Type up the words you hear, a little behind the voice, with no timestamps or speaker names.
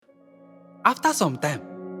After some time,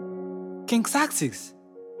 King Xerxes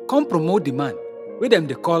come promote the man wey dem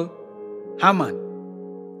dey call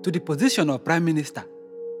Haman to the position of prime minister.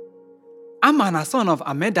 Haman na son of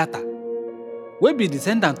Hammedatha, wey be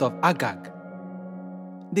descendant of Agag.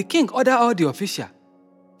 The king order all the officials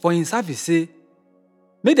for him service say,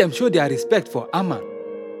 make dem show their respect for Haman.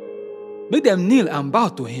 Make dem kneel and bow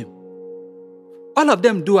to him. All of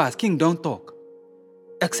them do as king don talk,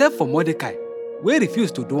 except for Mordecai, wey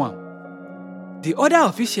refuse to do am. The other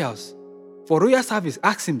officials for royal service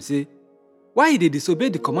ask him say, why he dey disobey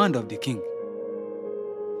the command of the king?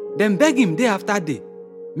 Dem beg him day after day,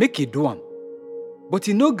 make he do am. But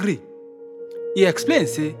he no gree. He explain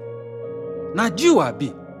say, na Jew I be,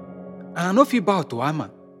 and I no fit bow to Haman.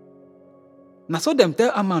 Na so dem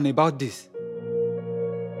tell Haman about this.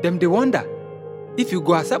 Dem dey wonder if you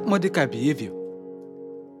go accept Mordecai behavior.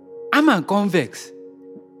 Haman come vex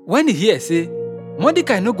when he hear say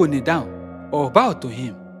Mordecai no go kneel down or bow to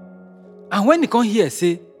him. And when he come hear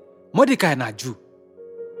say Mordecai na Jew,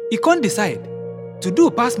 he come decide to do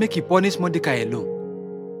pass make he punish Mordecai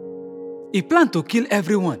alone. He plan to kill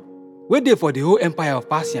everyone wey dey for the whole empire of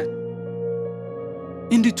Persia.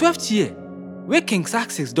 In the 12th year, wey King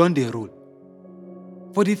Xerxes don dey rule,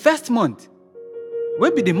 for the first month,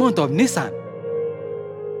 wey be the month of Nisan,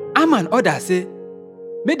 Haman order say,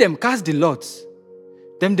 make dem cast the lots.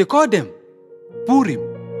 Dem dey call them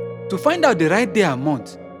Purim, to find out the right day and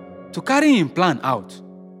month to carry him plan out.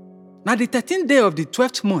 Na the 13th day of the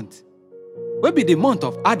 12th month, wey be the month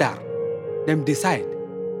of Adar, dem decide.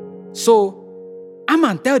 So,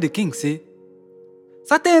 Haman tell the king say,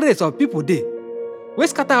 certain race of people dey, wey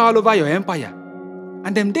scatter all over your empire,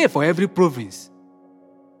 and dem dey for every province.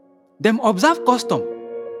 Dem observe custom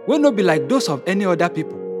wey no be like those of any other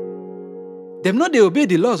people. Dem no dey obey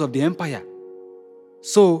the laws of the empire.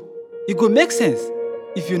 So, e go make sense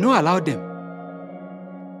if you no allow them.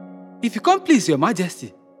 If you come please your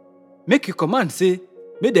majesty, make you command say,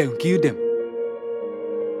 make dem kill them.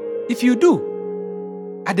 If you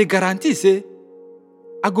do, I dey guarantee say,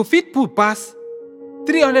 I go fit put pass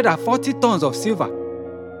 340 tons of silver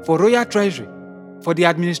for royal treasury for the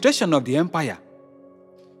administration of the empire.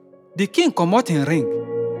 The king comot him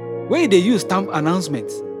ring, wey he dey use stamp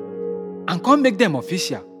announcements, and come make them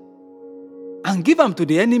official, and give am to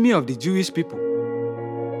the enemy of the Jewish people.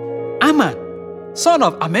 Haman, son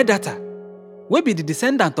of Hammedatha, wey be the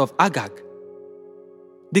descendant of Agag.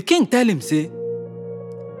 The king tell him say,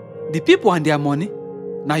 the people and their money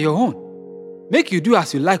na your own. Make you do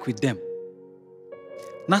as you like with them.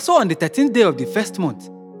 Na so on the 13th day of the first month,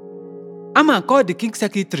 Haman called the king's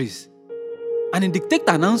secretaries, and he dictate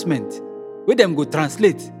announcement wey dem go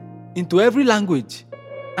translate into every language,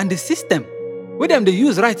 and the system wey dem dey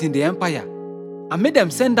use write in the empire, and make dem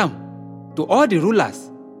send am to all the rulers,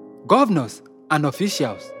 governors, and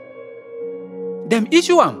officials. Dem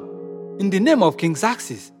issue am in the name of King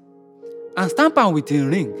Xerxes, and stamp am with him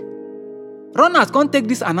ring. Runners come take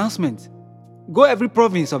this announcement go every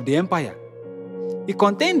province of the empire. It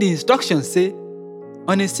contain the instructions say,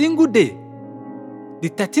 on a single day, the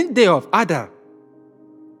 13th day of Adar,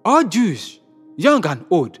 all Jews, young and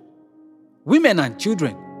old, women and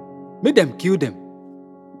children, make them kill them.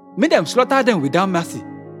 Make them slaughter them without mercy,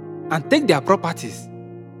 and take their properties.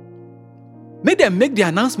 Make them make the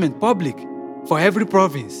announcement public for every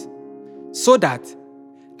province, so that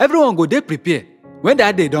everyone go dey prepare when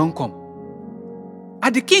that day don come.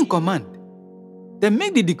 At the king command, dem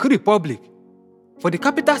make the decree public for the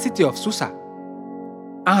capital city of Susa,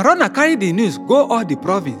 and runner carry the news go all the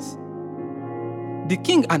province. The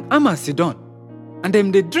king and Haman sit down, and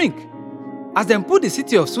dem dey drink as dem put the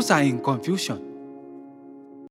city of Susa in confusion.